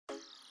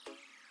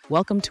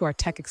Welcome to our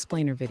Tech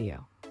Explainer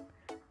video.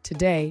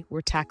 Today,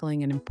 we're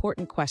tackling an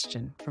important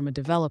question from a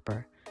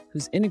developer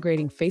who's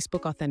integrating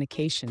Facebook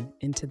authentication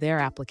into their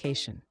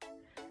application.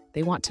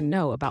 They want to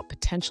know about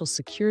potential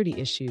security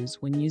issues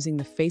when using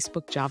the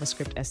Facebook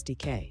JavaScript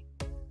SDK.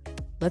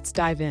 Let's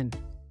dive in.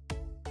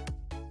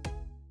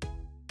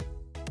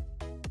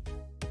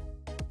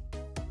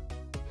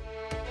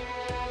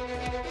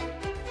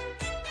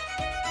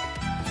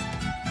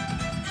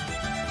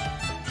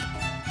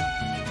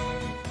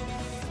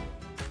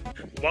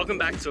 Welcome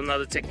back to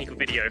another technical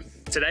video.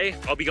 Today,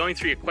 I'll be going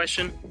through your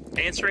question,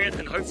 answering it,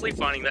 and hopefully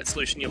finding that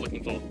solution you're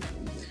looking for.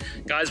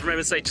 Guys,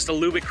 remember to stay just a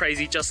little bit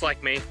crazy, just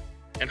like me,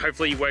 and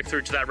hopefully you work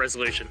through to that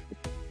resolution.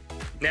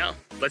 Now,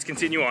 let's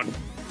continue on.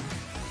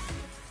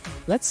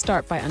 Let's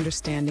start by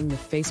understanding the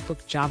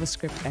Facebook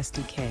JavaScript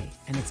SDK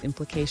and its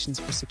implications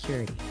for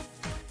security.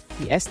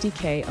 The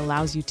SDK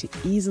allows you to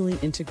easily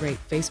integrate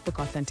Facebook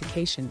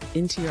authentication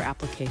into your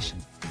application.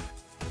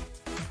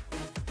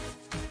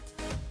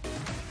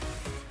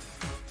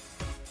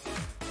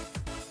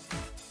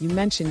 You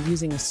mentioned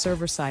using a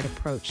server-side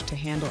approach to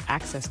handle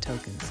access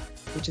tokens,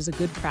 which is a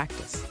good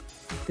practice.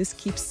 This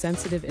keeps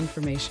sensitive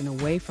information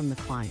away from the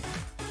client.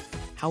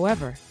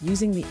 However,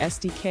 using the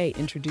SDK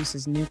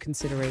introduces new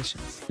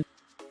considerations.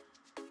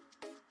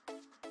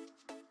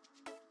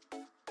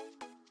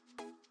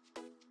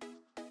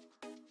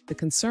 The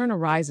concern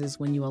arises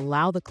when you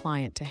allow the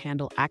client to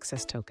handle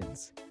access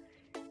tokens.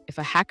 If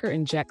a hacker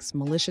injects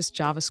malicious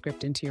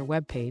JavaScript into your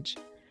web page,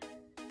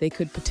 they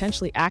could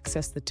potentially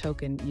access the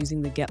token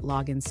using the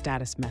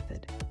getLoginStatus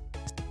method.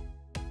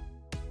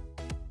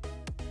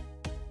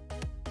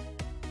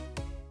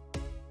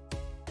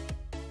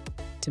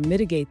 To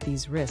mitigate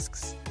these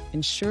risks,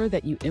 ensure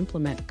that you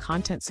implement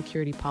content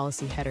security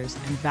policy headers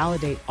and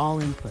validate all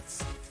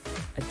inputs.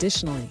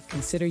 Additionally,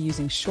 consider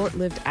using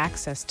short-lived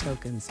access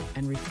tokens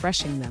and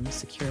refreshing them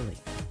securely.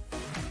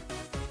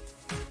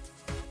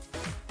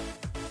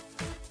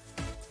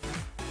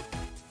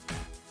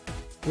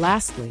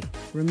 Lastly,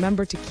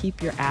 remember to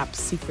keep your app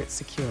secret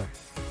secure.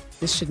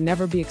 This should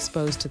never be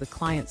exposed to the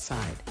client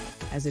side,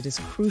 as it is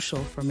crucial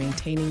for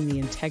maintaining the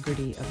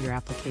integrity of your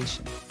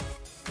application.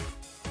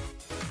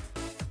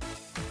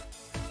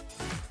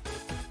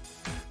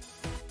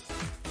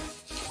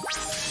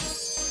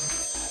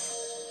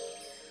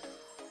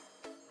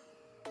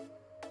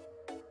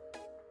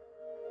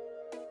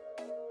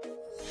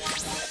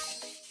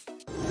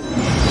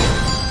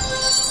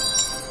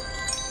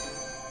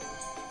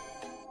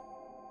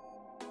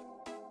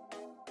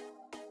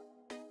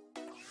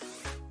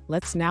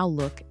 Let's now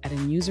look at a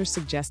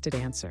user-suggested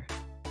answer.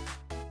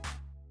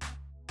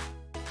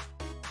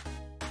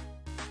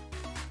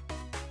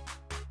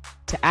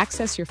 To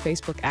access your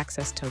Facebook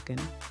access token,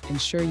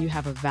 ensure you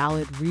have a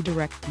valid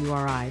redirect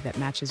URI that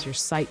matches your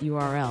site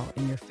URL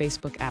in your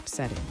Facebook app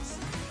settings.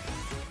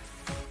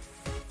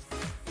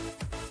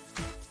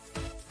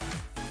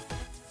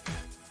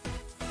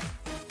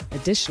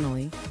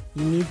 Additionally,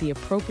 you need the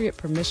appropriate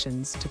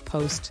permissions to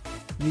post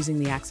using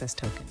the access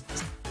token.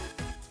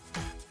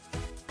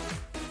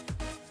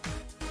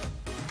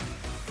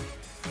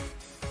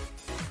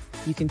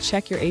 You can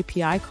check your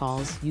API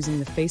calls using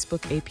the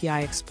Facebook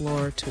API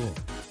Explorer tool.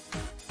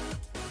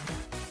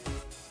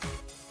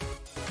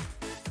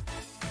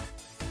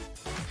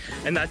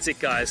 And that's it,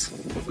 guys.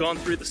 We've gone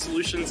through the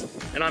solutions,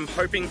 and I'm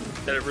hoping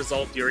that it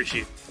resolved your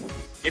issue.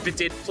 If it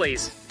did,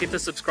 please hit the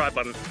subscribe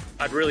button.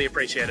 I'd really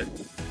appreciate it.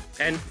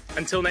 And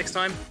until next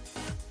time,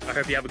 I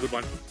hope you have a good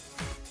one.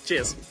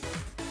 Cheers.